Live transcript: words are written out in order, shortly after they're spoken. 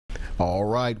All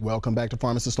right, welcome back to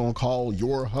Pharmacist on Call.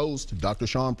 Your host, Dr.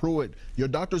 Sean Pruitt. Your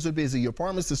doctors are busy, your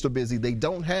pharmacists are busy. They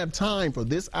don't have time for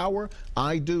this hour.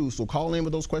 I do, so call in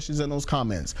with those questions and those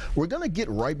comments. We're going to get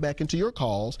right back into your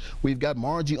calls. We've got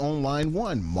Margie on line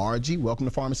one. Margie, welcome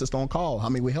to Pharmacist on Call. How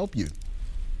may we help you?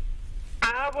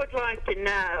 I would like to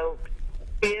know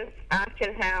if I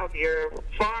could have your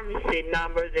pharmacy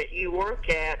number that you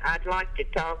work at. I'd like to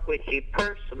talk with you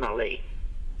personally.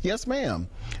 Yes, ma'am.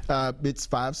 It's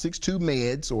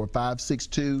 562-MEDS or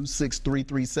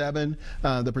 562-6337.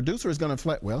 The producer is going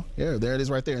to well, yeah, there it is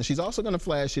right there. And she's also going to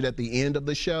flash it at the end of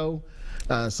the show.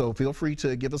 So feel free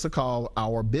to give us a call.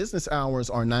 Our business hours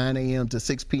are 9 a.m. to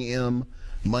 6 p.m.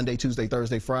 Monday, Tuesday,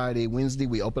 Thursday, Friday. Wednesday,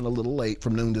 we open a little late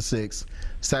from noon to 6.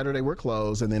 Saturday, we're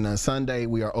closed. And then Sunday,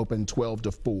 we are open 12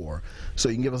 to 4. So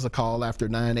you can give us a call after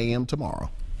 9 a.m. tomorrow.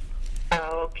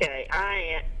 Okay.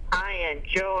 I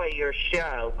enjoy your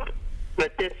show,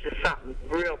 but this is something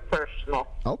real personal.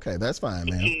 Okay, that's fine,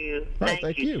 ma'am. Thank you. Right,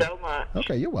 thank you so much.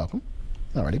 Okay, you're welcome.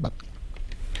 All righty, bye.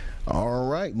 All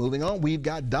right, moving on. We've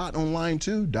got Dot on line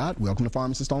 2. Dot, welcome to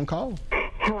Pharmacist on Call.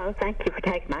 Hello, thank you for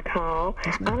taking my call.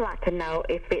 Yes, I'd like to know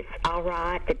if it's all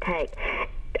right to take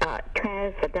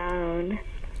trazodone,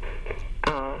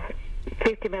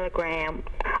 50 milligram,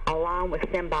 along with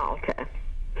Cymbalta.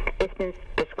 It's been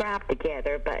prescribed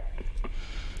together, but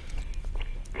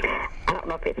I don't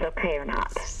know if it's okay or not.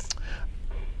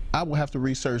 I will have to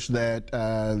research that.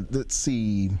 Let's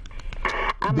see.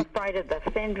 I'm afraid of the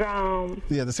syndrome.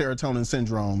 Yeah, the serotonin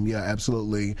syndrome. Yeah,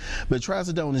 absolutely. But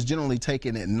trazodone is generally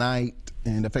taken at night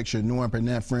and affects your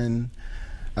norepinephrine.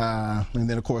 And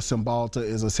then, of course, Cymbalta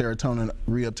is a serotonin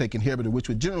reuptake inhibitor, which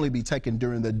would generally be taken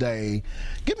during the day.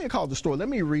 Give me a call at the store. Let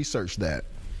me research that.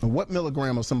 What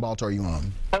milligram of Cymbalta are you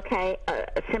on? Okay,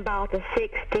 Cymbalta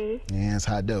 60. Yeah, it's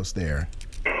high dose there.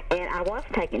 And I was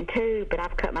taking 2, but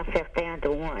I've cut myself down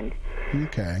to 1.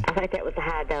 Okay. I think that was a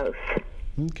high dose.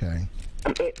 Okay.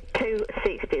 2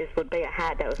 60s would be a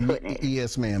high dose, wouldn't it?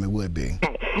 Yes, ma'am, it would be.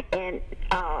 Okay. And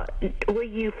will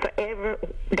you forever,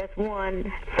 does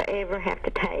one forever have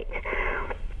to take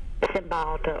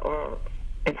Cymbalta or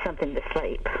something to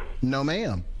sleep? No,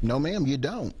 ma'am. No, ma'am, you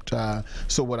don't.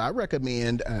 So what I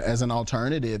recommend as an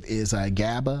alternative is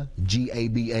GABA,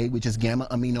 G-A-B-A, which is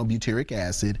gamma-aminobutyric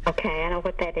acid. Okay, I know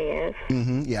what that is.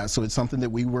 Yeah, so it's something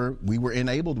that we were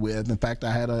enabled with. In fact,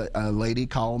 I had a lady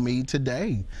call me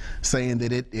today saying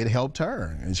that it helped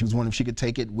her. And she was wondering if she could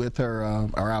take it with her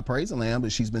alprazolam,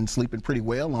 but she's been sleeping pretty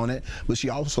well on it. But she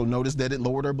also noticed that it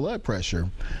lowered her blood pressure.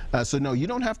 So no, you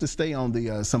don't have to stay on the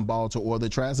Cymbalta or the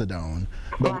trazodone.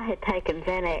 Well, I had taken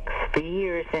Xanax for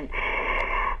years, and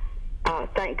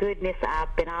thank goodness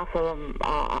I've been off of them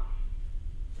about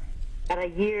a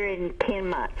year and 10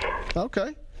 months.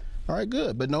 Okay. All right,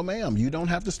 good. But no, ma'am, you don't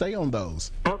have to stay on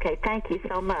those. Okay, thank you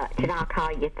so much, and I'll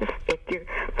call you at your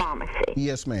pharmacy.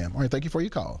 Yes, ma'am. All right, thank you for your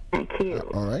call. Thank you.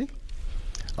 All right.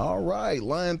 All right,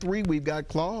 line 3, we've got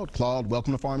Claude. Claude,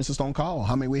 welcome to Pharmacist on Call.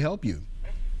 How may we help you?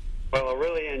 Well, I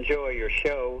really enjoy your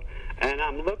show, and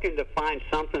I'm looking to find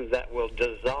something that will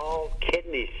dissolve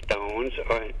kidney stones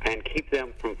and keep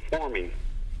them from forming.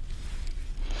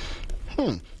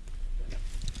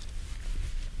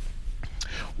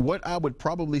 What I would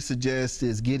probably suggest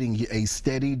is getting a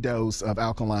steady dose of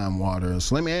alkaline water.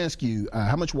 So let me ask you,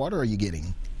 how much water are you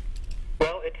getting?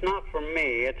 Well, it's not from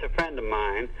me. It's a friend of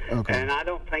mine, Okay. and I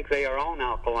don't think they are on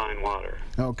alkaline water.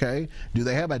 Okay. Do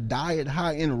they have a diet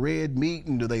high in red meat,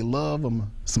 and do they love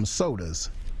some sodas?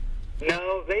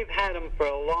 No, they've had them for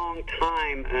a long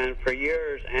time and for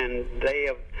years, and they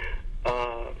have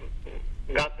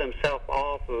got themselves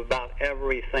off of about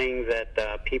everything that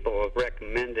people have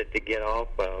recommended to get off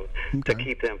of to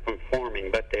keep them from forming,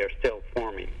 but they're still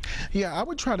forming. Yeah, I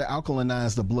would try to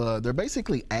alkalinize the blood. They're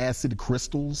basically acid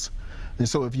crystals. And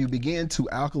so if you begin to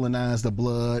alkalinize the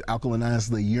blood, alkalinize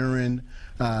the urine,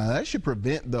 that should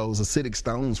prevent those acidic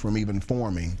stones from even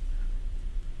forming.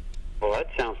 Well, that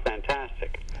sounds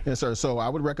fantastic. Yes, sir. So I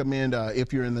would recommend,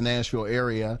 if you're in the Nashville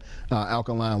area,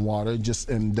 alkaline water.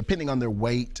 And depending on their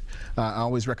weight, I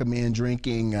always recommend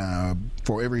drinking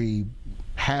for every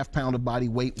half pound of body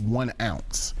weight, 1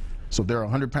 ounce. So if they're a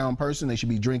 100-pound person, they should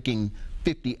be drinking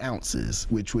 50 ounces,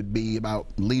 which would be about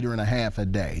 1.5 liters a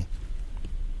day.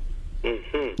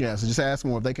 Yeah, so just ask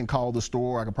them if they can call the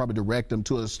store. I could probably direct them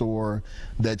to a store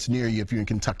that's near you if you're in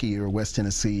Kentucky or West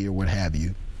Tennessee or what have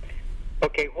you.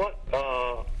 Okay, what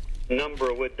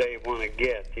number would they want to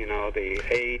get? You know, the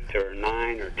 8 or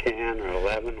 9 or 10 or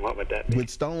 11? What would that be? With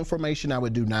stone formation, I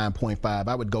would do 9.5.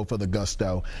 I would go for the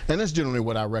gusto. And that's generally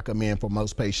what I recommend for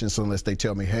most patients, unless they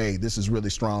tell me, hey, this is really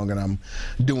strong and I'm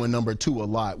doing number 2 a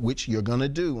lot, which you're going to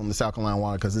do on this alkaline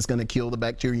water because it's going to kill the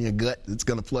bacteria in your gut. It's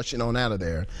going to flush it on out of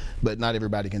there. But not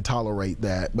everybody can tolerate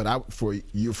that. But for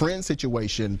your friend's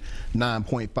situation,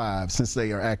 9.5, since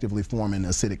they are actively forming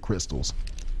acidic crystals.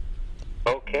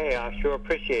 Okay, I sure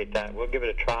appreciate that. We'll give it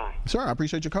a try. Sir, I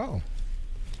appreciate your call.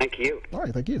 Thank you. All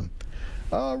right, thank you.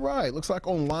 All right, looks like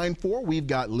on line 4 we've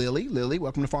got Lily. Lily,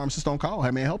 welcome to Pharmacist on Call. How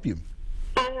may I help you?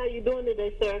 Hi, how you doing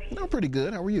today, sir? No, pretty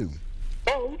good. How are you?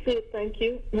 Oh, I'm good, thank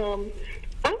you.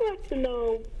 I'd like to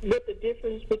know what the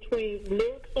difference between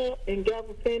Lyrica and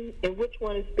gabapentin and which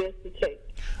one is best to take.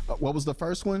 What was the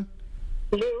first one?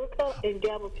 Lyrica and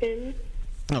gabapentin.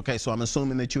 Okay, so I'm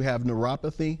assuming that you have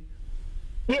neuropathy.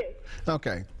 Yes.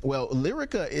 Okay. Well,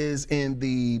 Lyrica is in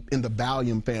the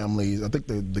Valium family. I think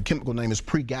the chemical name is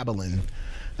pregabalin,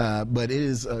 but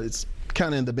it's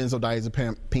kind of in the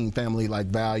benzodiazepine family, like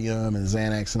Valium and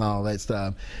Xanax and all that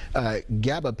stuff.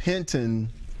 Gabapentin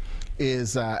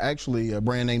is actually a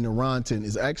brand name. Neurontin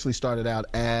is actually started out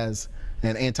as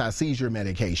an anti-seizure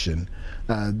medication.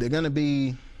 They're going to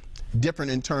be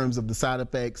different in terms of the side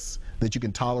effects that you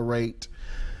can tolerate.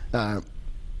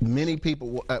 Many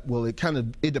people, well,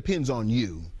 it depends on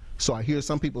you. So I hear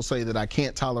some people say that I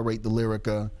can't tolerate the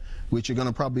Lyrica, which you're going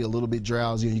to probably be a little bit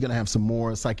drowsy, and you're going to have some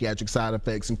more psychiatric side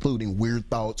effects, including weird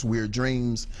thoughts, weird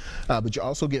dreams. But you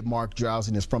also get marked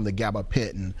drowsiness from the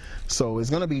gabapentin. So it's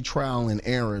going to be trial and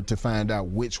error to find out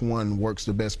which one works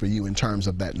the best for you in terms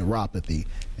of that neuropathy.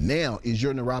 Now, is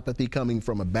your neuropathy coming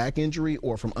from a back injury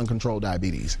or from uncontrolled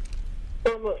diabetes?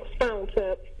 From a spinal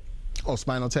tap. Oh,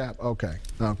 spinal tap? Okay.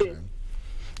 Okay.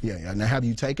 Yeah. Now, have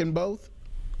you taken both?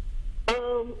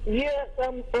 Yes,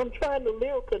 I'm trying the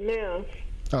Lyrica now.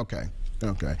 Okay.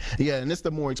 Yeah, and it's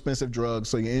the more expensive drug,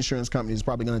 so your insurance company is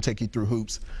probably going to take you through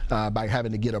hoops by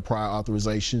having to get a prior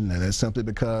authorization, and that's simply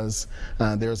because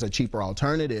there's a cheaper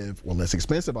alternative, or less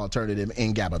expensive alternative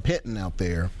in gabapentin out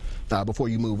there before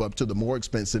you move up to the more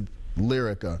expensive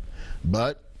Lyrica.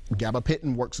 But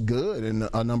gabapentin works good in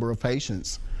a number of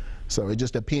patients, so it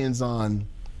just depends on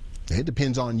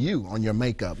you, on your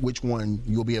makeup, which one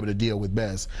you'll be able to deal with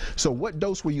best. So what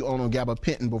dose were you on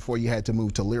gabapentin before you had to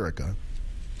move to Lyrica?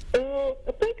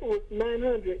 I think it was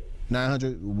 900.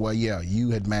 900? Well, yeah,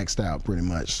 you had maxed out pretty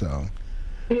much, so.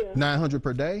 Yeah. 900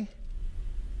 per day?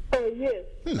 Yes.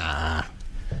 Nah,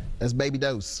 that's baby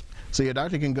dose. So your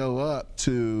doctor can go up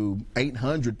to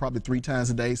 800 probably 3 times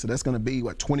a day, so that's going to be,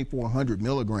 what, 2,400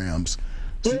 milligrams.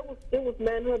 So it was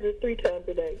 900 3 times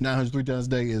a day. 900 3 times a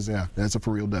day is, yeah, that's a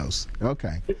for real dose.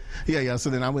 Okay. Yeah,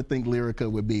 so then I would think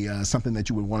Lyrica would be something that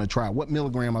you would want to try. What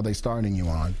milligram are they starting you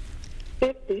on?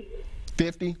 50.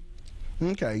 50?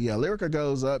 Okay, yeah, Lyrica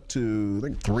goes up to, I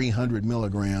think, 300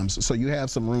 milligrams, so you have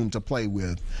some room to play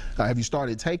with. Have you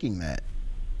started taking that?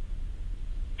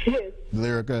 Yes.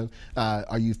 Lyrica,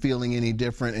 are you feeling any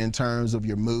different in terms of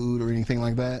your mood or anything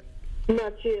like that?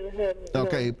 Not yet, I haven't.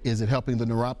 Okay, no. Is it helping the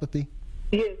neuropathy?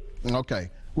 Yes. Okay,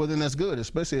 well then that's good,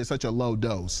 especially at such a low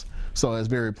dose, so it's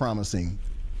very promising.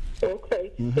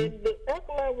 Okay. And the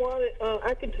alkaline water,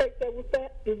 I can take that with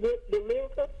that, the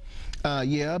Lyrica?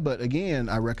 Yeah, but again,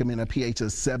 I recommend a pH of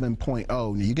 7.0.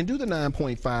 Now, you can do the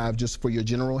 9.5 just for your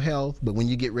general health, but when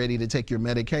you get ready to take your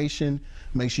medication,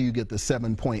 make sure you get the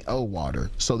 7.0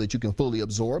 water so that you can fully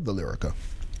absorb the Lyrica.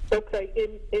 Okay,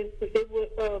 and it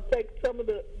would take some of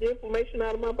the inflammation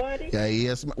out of my body?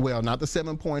 Yes, well, not the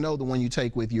 7.0, the one you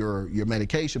take with your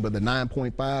medication, but the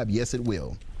 9.5, yes, it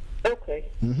will. Okay.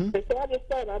 And so I just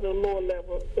started at a lower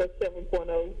level, at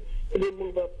 7.0, and then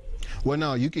move up. Well,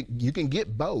 no, you can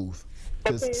get both,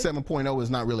 because 7.0 is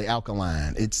not really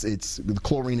alkaline. It's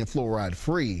chlorine and fluoride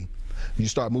free. You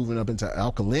start moving up into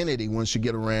alkalinity once you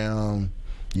get around,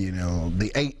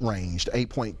 the 8 range, to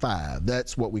 8.5.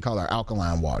 That's what we call our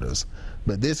alkaline waters.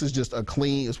 But this is just a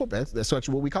clean, that's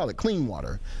actually what we call it, clean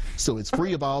water. So it's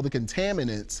free of all the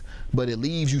contaminants, but it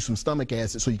leaves you some stomach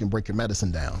acid so you can break your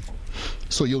medicine down.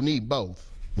 So you'll need both.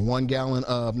 1 gallon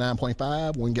of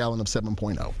 9.5, 1 gallon of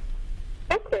 7.0.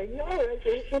 Okay, all right.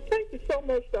 Well, thank you so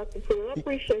much, Dr. Pruitt. I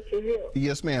appreciate your help.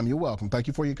 Yes, ma'am. You're welcome. Thank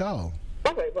you for your call.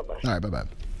 Okay, bye-bye. All right, bye-bye.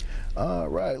 All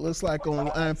right, looks like on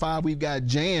line 5 we've got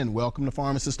Jan. Welcome to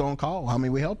Pharmacist on Call. How may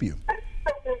we help you?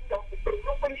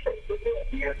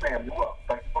 Yes, ma'am. You're welcome.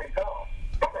 Thanks for your call.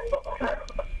 Okay, bye-bye. Right.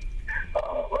 Looks like on line 5 we've got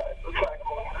Jan. Welcome to Pharmacist on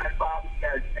Call.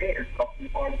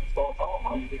 How may we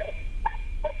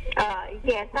help you?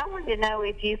 Yes, I wanted to know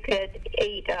if you could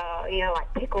eat,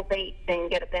 like pickle beets and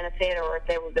get a benefit, or if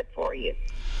they were good for you.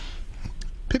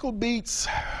 Pickled beets,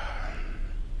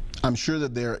 I'm sure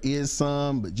that there is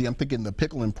some, but gee, I'm thinking the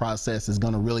pickling process is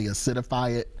going to really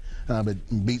acidify it. But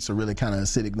beets are really kind of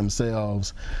acidic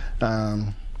themselves.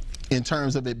 In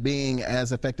terms of it being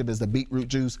as effective as the beetroot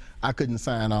juice, I couldn't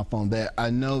sign off on that. I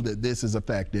know that this is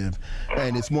effective,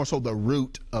 and it's more so the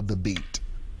root of the beet,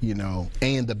 you know,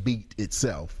 and the beet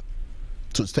itself.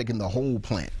 So it's taking the whole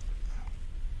plant,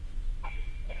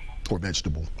 or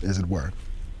vegetable, as it were.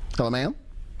 Hello, ma'am?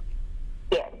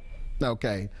 Yes.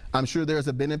 Okay. I'm sure there's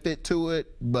a benefit to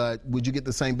it, but would you get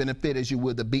the same benefit as you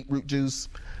would the beetroot juice?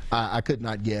 I could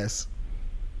not guess.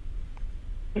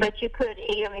 But you could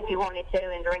eat them if you wanted to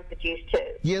and drink the juice too.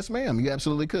 Yes, ma'am. You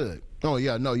absolutely could. Oh,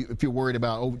 yeah. No, if you're worried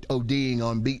about ODing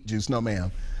on beet juice, no, ma'am.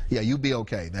 Yeah, you'll be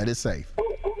okay. That is safe.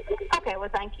 Okay, well,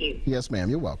 thank you. Yes, ma'am.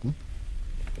 You're welcome.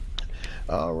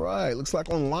 All right. Looks like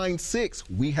on line 6,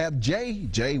 we have Jay.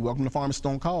 Jay, welcome to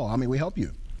Pharmacist-on-Call. How may we help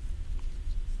you?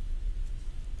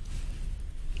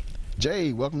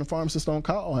 Jay, welcome to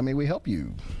Pharmacist-on-Call. How may we help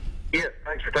you? Yes,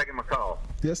 thanks for taking my call.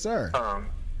 Yes, sir.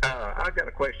 I've got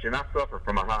a question. I suffer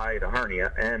from a hiatus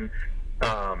hernia, and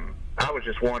I was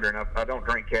just wondering, I don't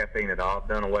drink caffeine at all. I've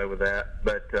done away with that,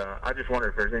 but I just wonder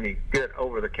if there's any good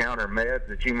over-the-counter meds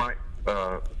that you might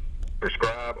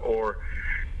prescribe, or,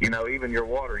 you know, even your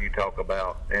water you talk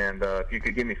about. And if you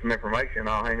could give me some information,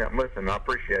 I'll hang up and listen. I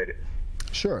appreciate it.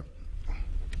 Sure.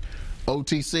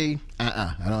 OTC,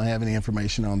 I don't have any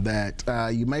information on that.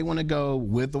 You may want to go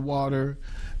with the water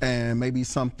and maybe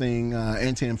something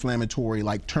anti-inflammatory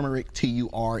like turmeric,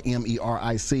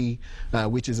 Turmeric,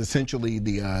 which is essentially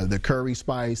the curry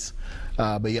spice,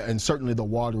 but yeah, and certainly the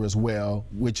water as well,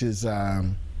 which is a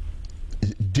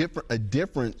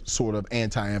different sort of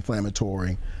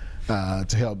anti-inflammatory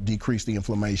to help decrease the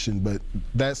inflammation. But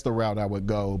that's the route I would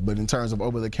go. But in terms of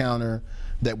over-the-counter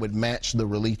that would match the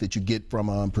relief that you get from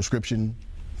a prescription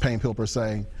pain pill per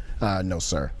se, no,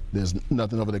 sir. There's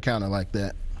nothing over-the-counter like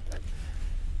that.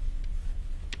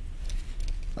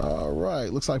 All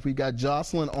right, looks like we got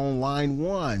Jocelyn on line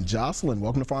 1. Jocelyn,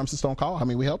 welcome to Pharmacist-on-Call. How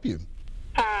may we help you?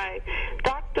 Hi.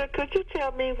 Doctor, could you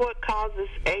tell me what causes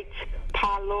H.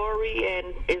 pylori,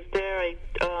 and is there a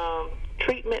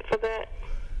treatment for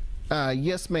that?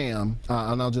 Yes, ma'am.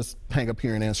 And I'll just hang up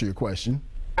here and answer your question.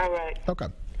 All right. Okay.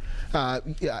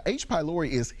 Yeah, H.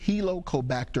 pylori is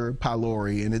Helicobacter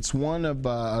pylori, and it's one of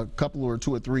a couple or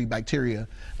 2 or 3 bacteria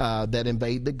that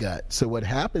invade the gut. So what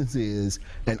happens is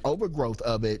an overgrowth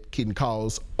of it can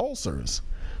cause ulcers.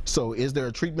 So is there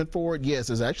a treatment for it? Yes,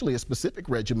 there's actually a specific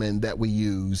regimen that we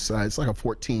use. It's like a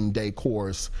 14-day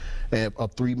course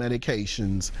of 3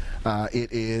 medications.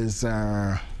 It is,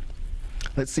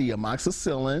 let's see,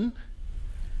 amoxicillin.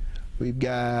 We've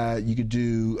got, you could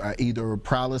do either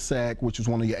Prilosec, which is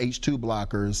one of your H2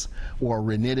 blockers, or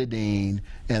ranitidine,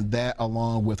 and that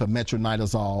along with a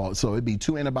metronidazole. So it'd be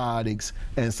 2 antibiotics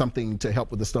and something to help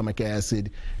with the stomach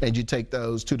acid. And you take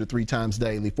those 2 to 3 times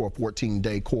daily for a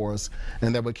 14-day course,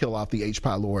 and that would kill off the H.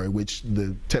 pylori, which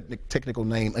the technical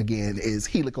name, again, is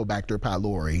Helicobacter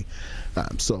pylori.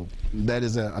 So that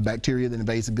is a bacteria that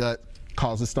invades the gut,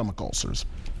 causes stomach ulcers.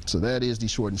 So that is the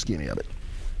short and skinny of it.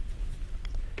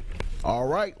 All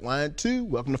right, line 2,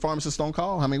 welcome to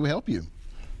Pharmacist-on-Call. How may we help you?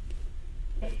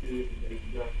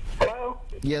 Hello?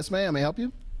 Yes, ma'am. May I help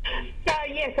you?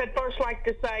 Yes, I'd first like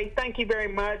to say thank you very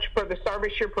much for the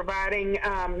service you're providing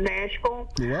Nashville.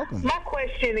 You're welcome. My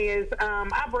question is,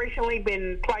 I've recently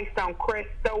been placed on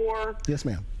Crestor. Yes,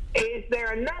 ma'am. Is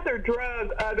there another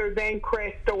drug other than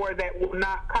Crestor that will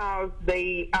not cause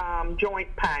the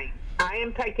joint pain? I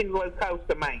am taking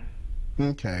glucosamine.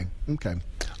 Okay.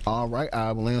 All right,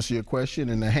 I will answer your question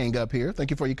and hang up here.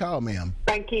 Thank you for your call, ma'am.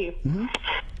 Thank you.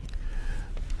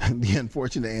 The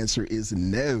unfortunate answer is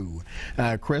no.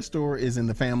 Crestor is in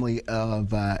the family of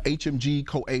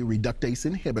HMG-CoA reductase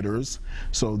inhibitors.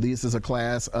 So this is a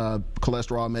class of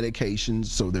cholesterol medications.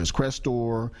 So there's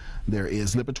Crestor, there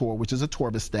is Lipitor, which is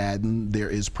atorvastatin, there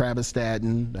is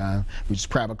Pravastatin, which is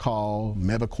Pravachol,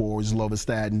 Mevacor, which is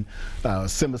lovastatin,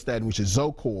 Simvastatin, which is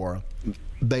Zocor.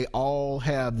 They all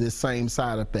have this same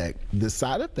side effect. The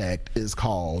side effect is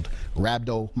called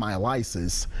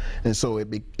rhabdomyolysis, and so it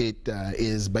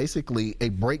is basically a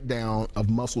breakdown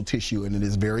of muscle tissue, and it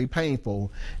is very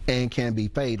painful and can be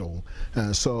fatal.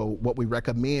 So what we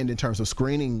recommend in terms of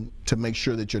screening to make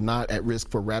sure that you're not at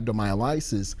risk for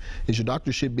rhabdomyolysis is your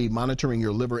doctor should be monitoring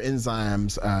your liver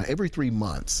enzymes every 3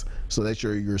 months. So that's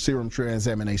your serum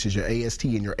transaminases, your AST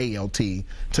and your ALT,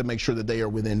 to make sure that they are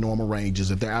within normal ranges.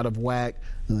 If they're out of whack,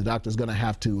 then the doctor's going to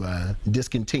have to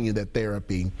discontinue that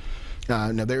therapy.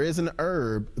 Now, there is an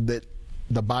herb that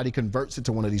the body converts it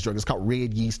to one of these drugs. It's called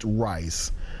red yeast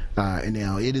rice. And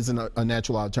now it isn't a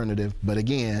natural alternative, but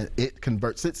again, it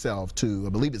converts itself to, I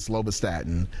believe it's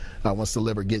lovastatin, once the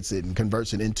liver gets it and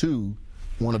converts it into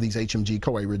one of these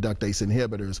HMG-CoA reductase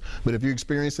inhibitors. But if you're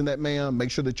experiencing that, ma'am,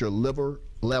 make sure that your liver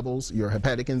levels, your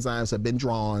hepatic enzymes have been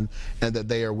drawn and that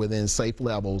they are within safe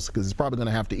levels, because it's probably going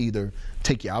to have to either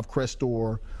take you off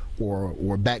Crestor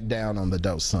or back down on the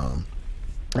dose some.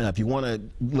 And if you want to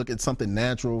look at something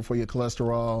natural for your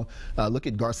cholesterol, look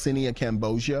at Garcinia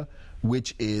cambogia,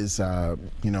 which is,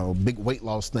 big weight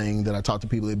loss thing that I talk to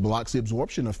people. It blocks the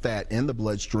absorption of fat in the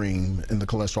bloodstream and the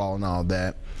cholesterol and all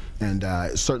that. And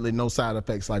certainly no side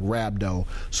effects like rhabdo.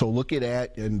 So look at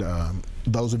that, and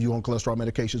those of you on cholesterol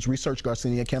medications, research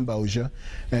Garcinia cambogia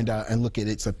and look at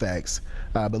its effects.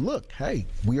 But look, hey,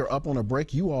 we are up on a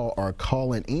break. You all are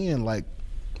calling in like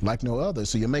no other.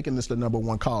 So you're making this the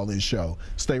 #1 call-in show.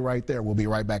 Stay right there. We'll be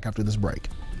right back after this break.